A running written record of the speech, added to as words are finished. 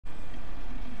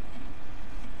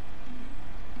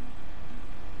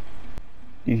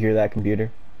You hear that,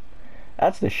 computer?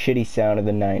 That's the shitty sound of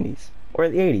the 90s. Or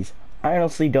the 80s. I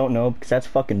honestly don't know because that's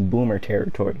fucking boomer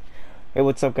territory. Hey,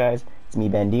 what's up, guys? It's me,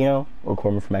 Bandino, or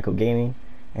Corman from Echo Gaming,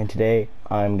 and today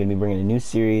I'm going to be bringing a new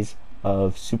series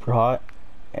of Superhot,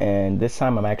 and this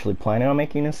time I'm actually planning on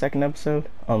making a second episode,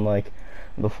 unlike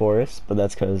the Forest, but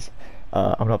that's because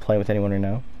I'm not playing with anyone right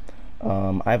now.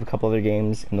 I have a couple other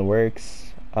games in the works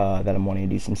that I'm wanting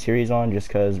to do some series on, just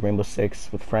because Rainbow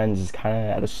Six with friends is kind of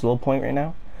at a slow point right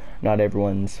now. Not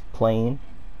everyone's playing,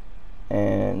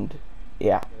 and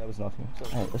yeah, that was nothing.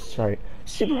 Sorry.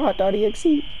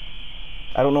 Superhot.exe.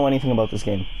 I don't know anything about this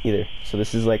game either, so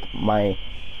this is like my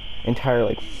entire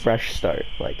like fresh start,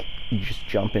 like just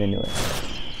jumping into it.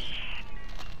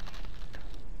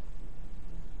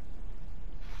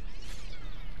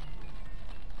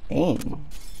 Aim.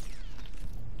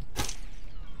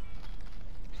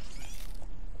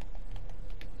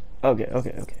 Okay.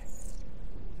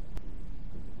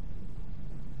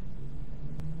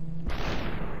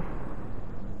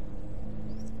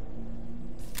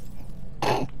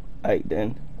 Alright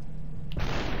then.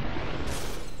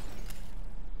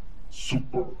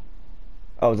 Super.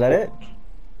 Oh, is that it?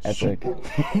 Epic.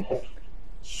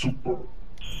 Super.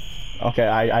 Okay,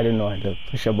 I didn't know I had to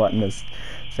push a button this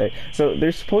say. So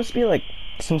there's supposed to be like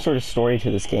some sort of story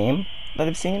to this game that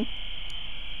I've seen.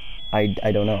 I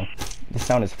don't know. The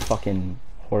sound is fucking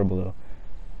horrible though.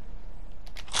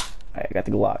 I got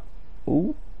the Glock.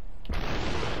 Ooh.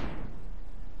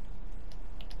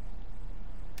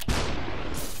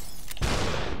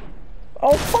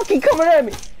 Oh fuck, he coming at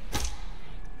me!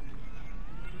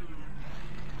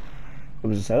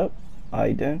 What was the setup?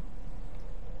 I did.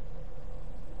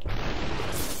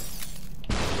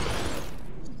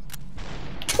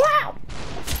 Wow!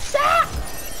 Stop!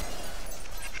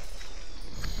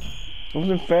 It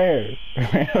wasn't fair. I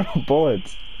ran out of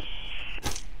bullets.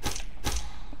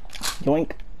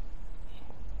 Yoink.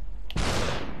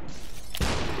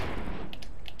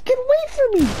 Get away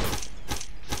from me!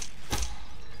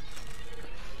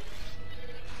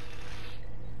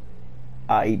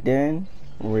 Aiden,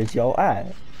 where's y'all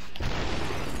at?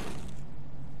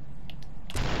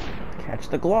 Catch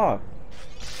the Glock.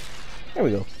 There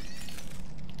we go.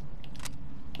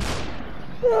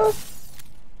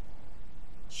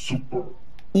 Super.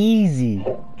 Easy.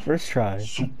 First try.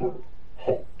 Super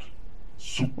hot.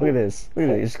 Super. Look at this. Look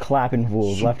at this. Just clapping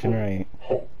fools left and right.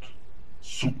 Hot.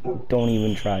 Super. Don't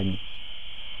even try me.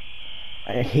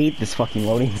 I hate this fucking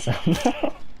loading sound.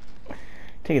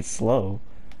 Take it slow.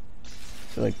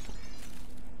 So like,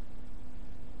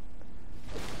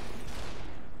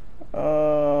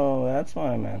 oh, that's what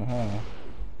I meant, huh?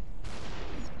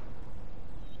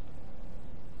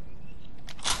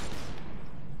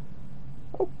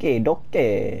 Okay.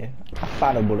 I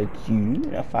fired a bullet at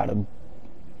you. I fired a.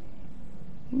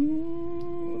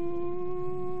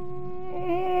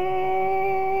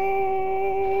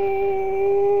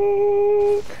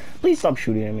 Please stop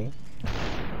shooting at me.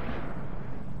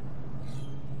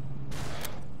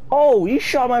 Oh, you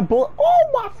shot my bullet. Oh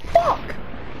my fuck!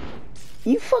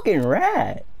 You fucking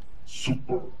rat.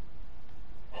 Super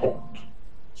hot.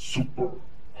 Super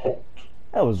hot.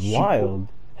 That was wild.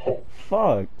 Hot.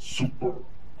 Fuck. Super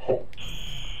hot.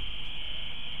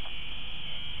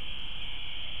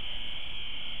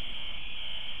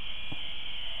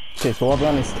 Okay, so all I've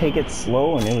done is take it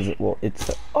slow, and it was, well, it's,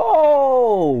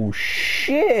 oh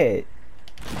shit!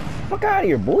 Fuck out of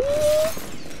here, boy!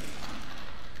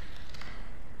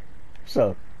 What's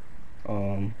up?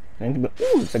 Anything but,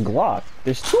 ooh, it's a Glock.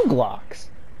 There's 2 Glocks.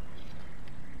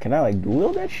 Can I like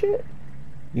dual that shit?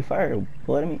 You fired a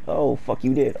bullet at me? Oh fuck,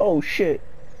 you did. Oh shit.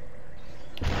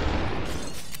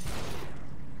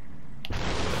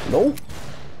 Nope.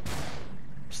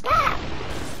 Stop.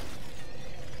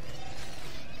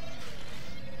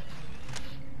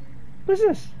 What's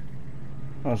this?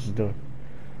 Oh, this is door.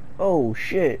 Oh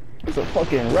shit. It's a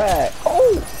fucking rat.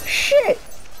 Oh shit.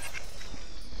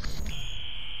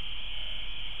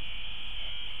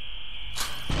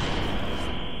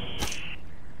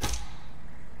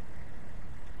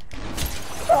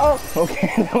 Oh,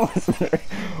 okay, that wasn't very...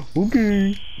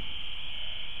 Okay.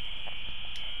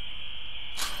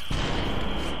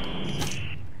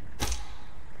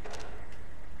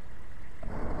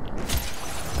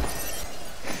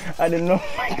 I didn't know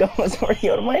my gun was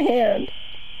already out of my hand.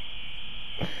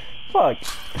 Fuck.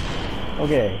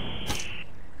 Okay.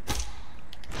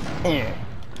 Ow.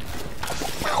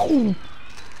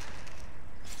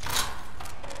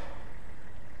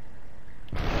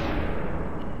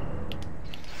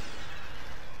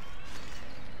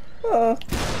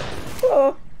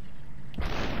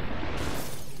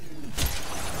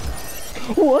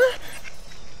 What?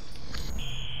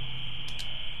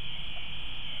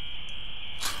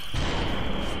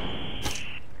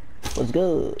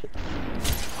 What's good?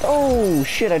 Oh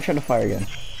shit, I tried to fire again.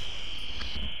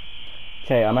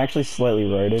 Okay, I'm actually slightly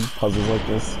retarded. Puzzles like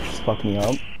this just fuck me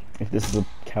up. If this is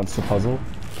counts the puzzle.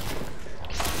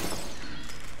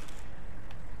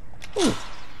 Ooh.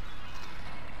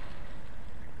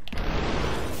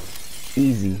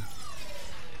 Easy.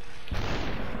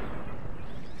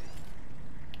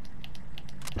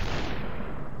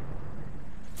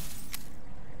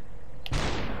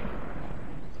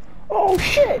 Oh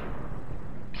shit!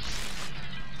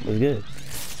 Was good.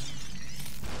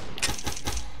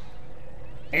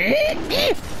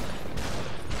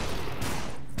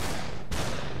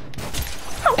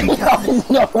 How can you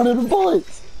not run out of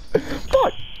bullets?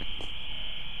 Fuck!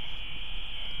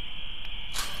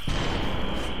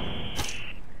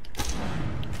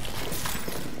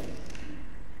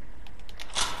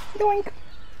 Yoink!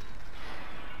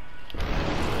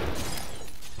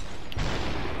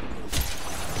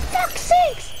 Fuck's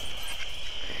sakes!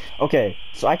 Okay,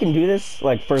 so I can do this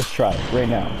like first try right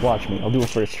now. Watch me. I'll do a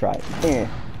first try.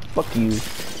 Fuck you.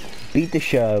 Beat the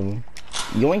shove.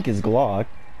 Yoink his Glock.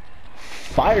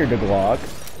 Fire the Glock.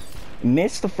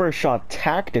 Missed the first shot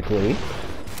tactically.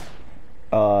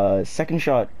 Second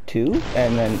shot too,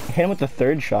 and then hit him with the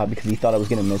third shot because he thought I was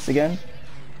gonna miss again.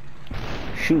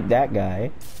 Shoot that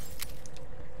guy.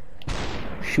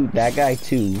 Shoot that guy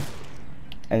too,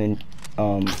 and then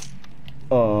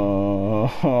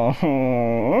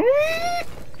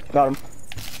got him.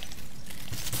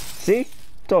 See?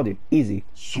 Told you, easy.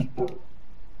 Super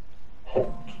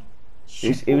hot.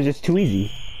 It was just too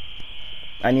easy.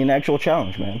 I need an actual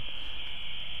challenge, man.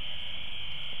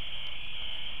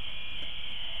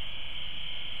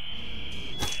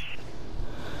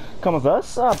 Come with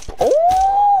us up.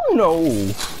 Oh no!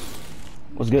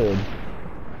 What's good?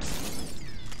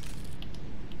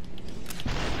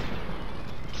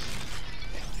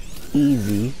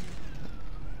 Easy.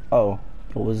 Oh,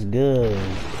 it was good.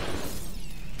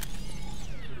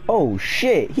 Oh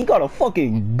shit, he got a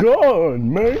fucking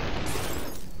gun, man.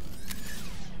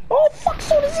 Oh fuck,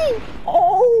 so does he.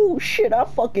 Oh shit, I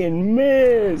fucking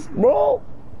missed, bro.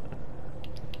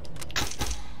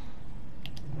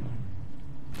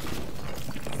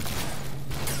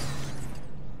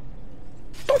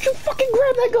 Don't you fucking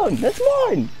grab that gun, that's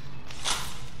mine.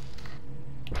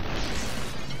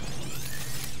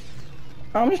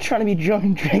 I'm just trying to be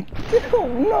Johnny Drake. Oh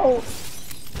no.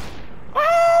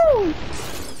 Oh!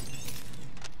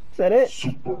 Is that it?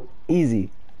 Super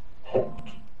Easy. hot.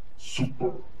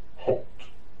 Super hot.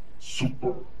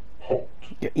 Super hot.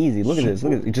 Yeah, easy. Look at this.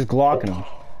 Look at this. Just glocking him.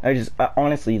 I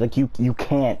honestly, like you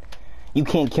can't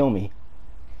kill me.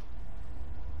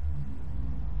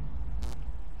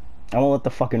 I won't let the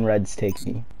fucking Reds take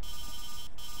me.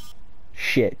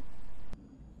 Shit.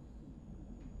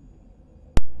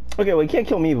 Okay, well, he can't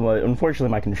kill me, but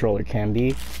unfortunately my controller can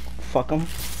be. Fuck him.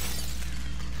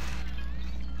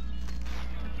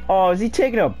 Oh, is he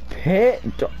taking a pit?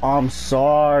 I'm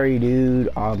sorry, dude.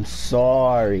 I'm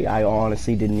sorry. I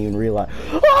honestly didn't even realize.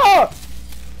 Ah!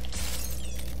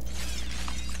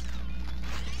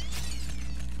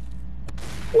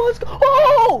 What's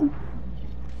oh!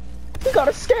 He got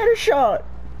a scatter shot.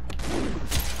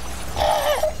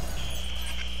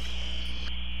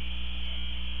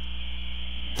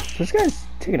 This guy's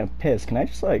taking a piss. Can I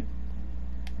just like?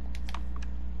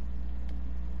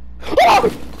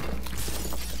 Oh!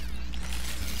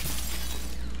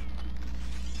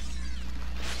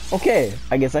 Okay,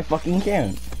 I guess I fucking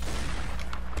can.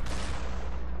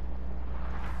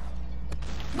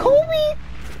 Kobe!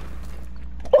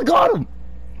 Oh, I got him!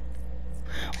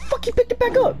 Fuck, you picked it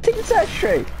back up. Take this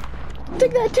ashtray.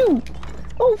 Take that too.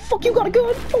 Oh, fuck, you got a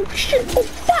gun. Oh, shit. Oh,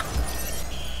 fuck.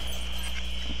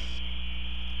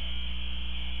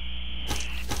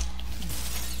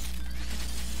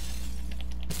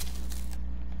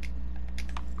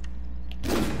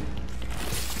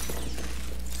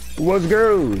 What's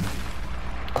good?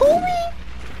 Kobe!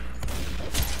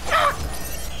 Ah!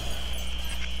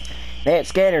 That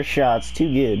scatter shot's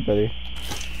too good, brother.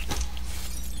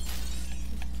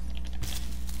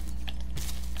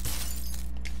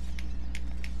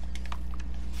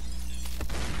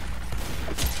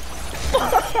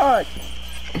 Fuck!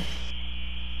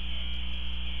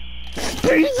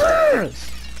 Jesus!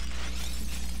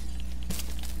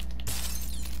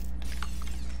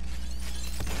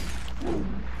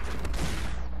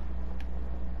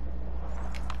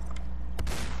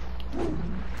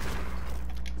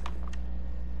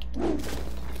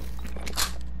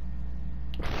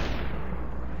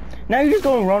 Now you're just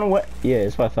gonna run away. Yeah,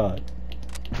 that's what I thought.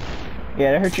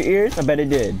 Yeah, that hurt your ears? I bet it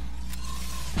did.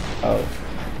 Oh.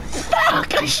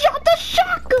 Fuck! I shot the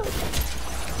shotgun!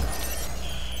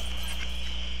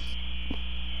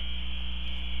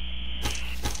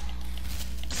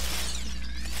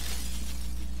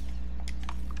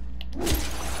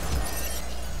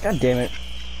 God damn it.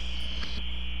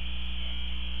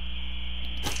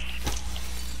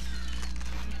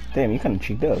 Damn, you kind of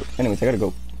cheeked out. Anyways, I gotta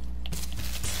go.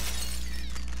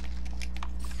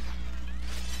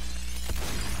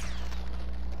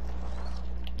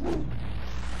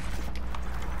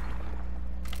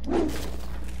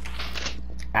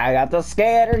 I got the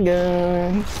scatter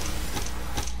gun.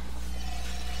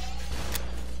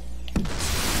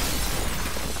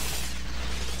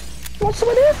 Want some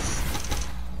of this?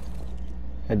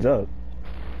 Heads up.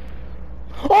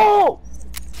 Oh!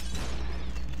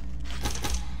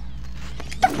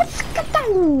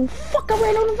 Fuck, I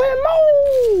ran out of ammo!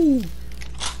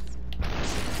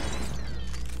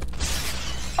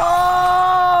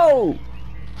 Oh!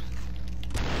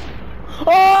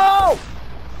 Oh!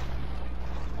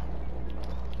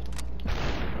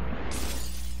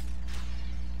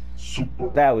 Super.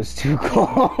 That was too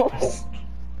close.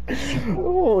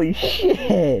 Holy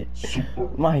shit.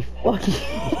 My fucking...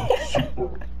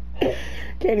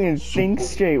 Can't even think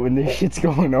straight when this shit's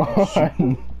going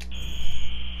on.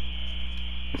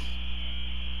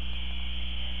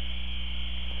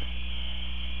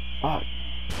 Fuck.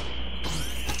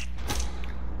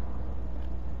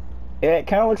 Yeah, it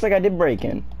kind of looks like I did break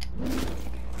in.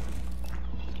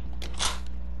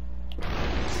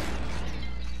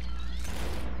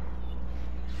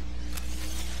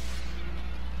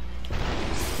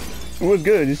 What's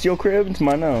good? It's your crib? It's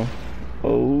mine now.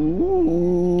 Oh.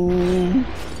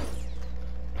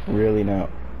 Really now?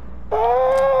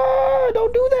 Ah,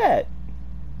 don't do that.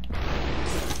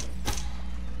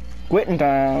 Quitting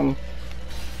time.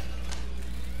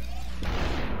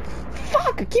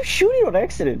 Fuck, I keep shooting on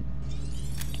accident.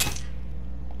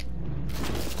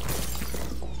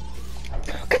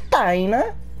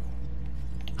 Katana.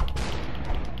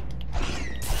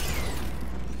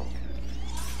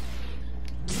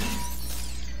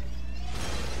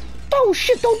 Oh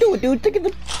shit, don't do it, dude. Think of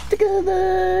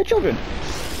the children.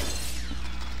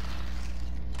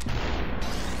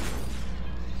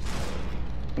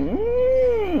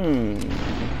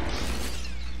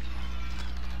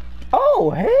 Oh,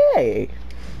 hey.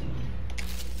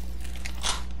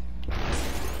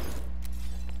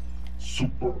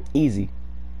 Super. Easy.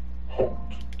 Hot.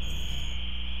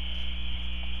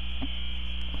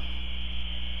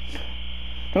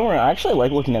 Don't worry, I actually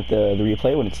like looking at the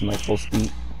replay when it's in like full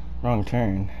speed. Wrong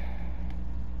turn.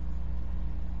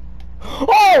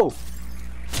 Oh!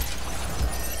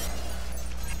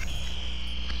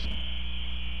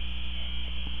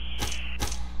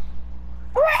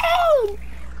 Around!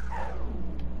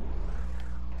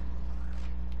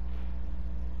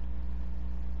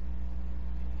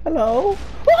 Hello?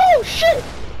 Oh shit!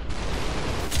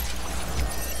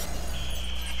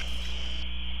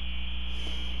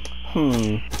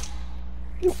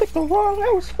 You picked the wrong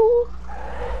house, fool.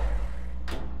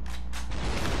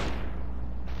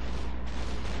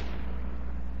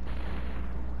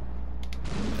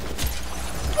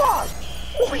 Fuck!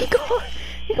 Oh,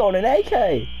 he got an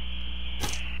AK.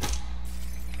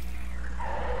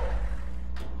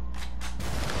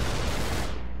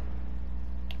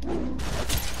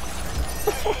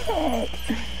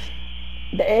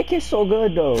 The AK is so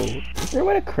good though. Is there a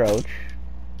way to crouch?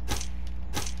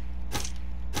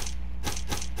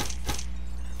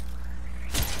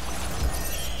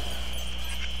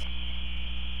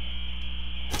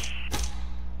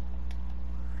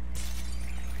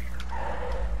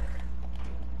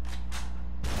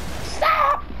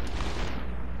 Stop!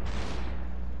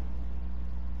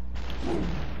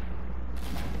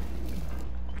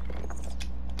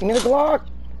 Give me the Glock.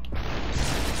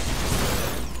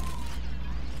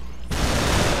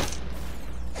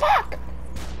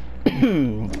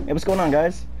 Hey, what's going on,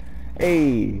 guys?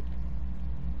 Hey.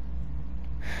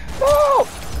 Oh!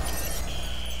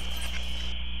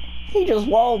 He just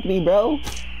walled me, bro.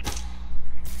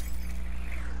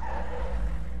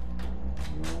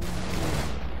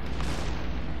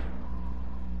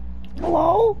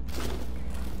 Hello?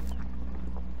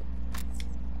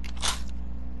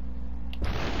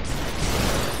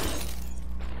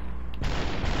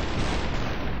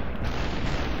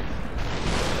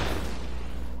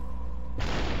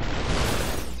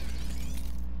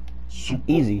 Super.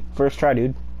 Easy. First try,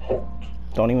 dude. Hot.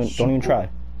 Don't even try.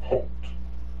 Hot.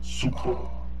 Super.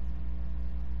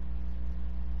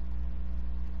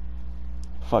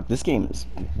 Fuck, this game is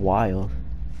wild.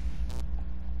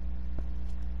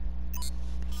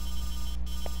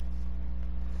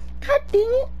 God dang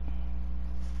it.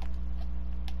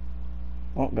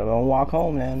 Oh, gotta walk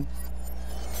home then.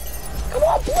 Come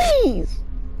on, please!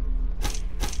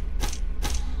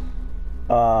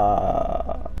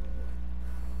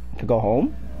 To go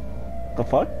home? The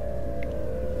fuck?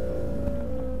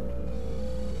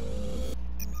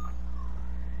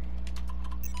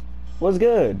 What's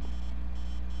good?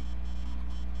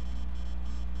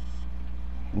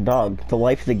 Dog, the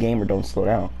life of the gamer don't slow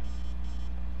down.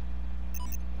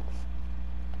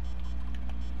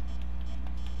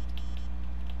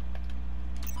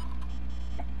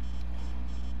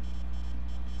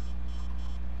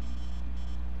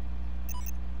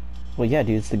 Well, yeah,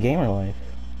 dude, it's the gamer life.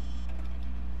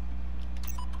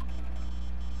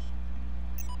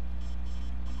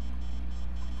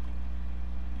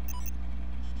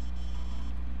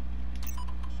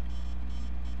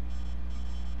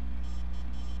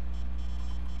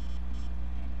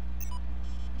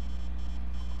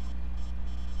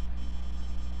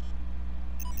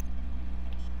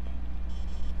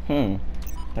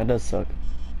 That does suck.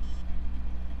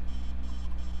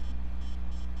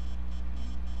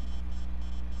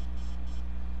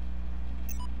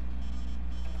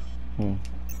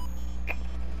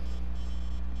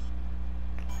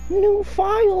 New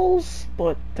files,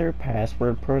 but they're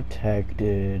password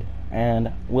protected.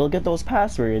 And we'll get those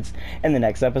passwords in the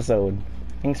next episode.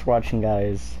 Thanks for watching,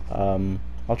 guys.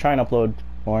 I'll try and upload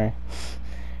more.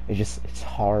 It's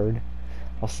hard.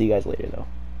 I'll see you guys later, though.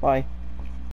 Bye.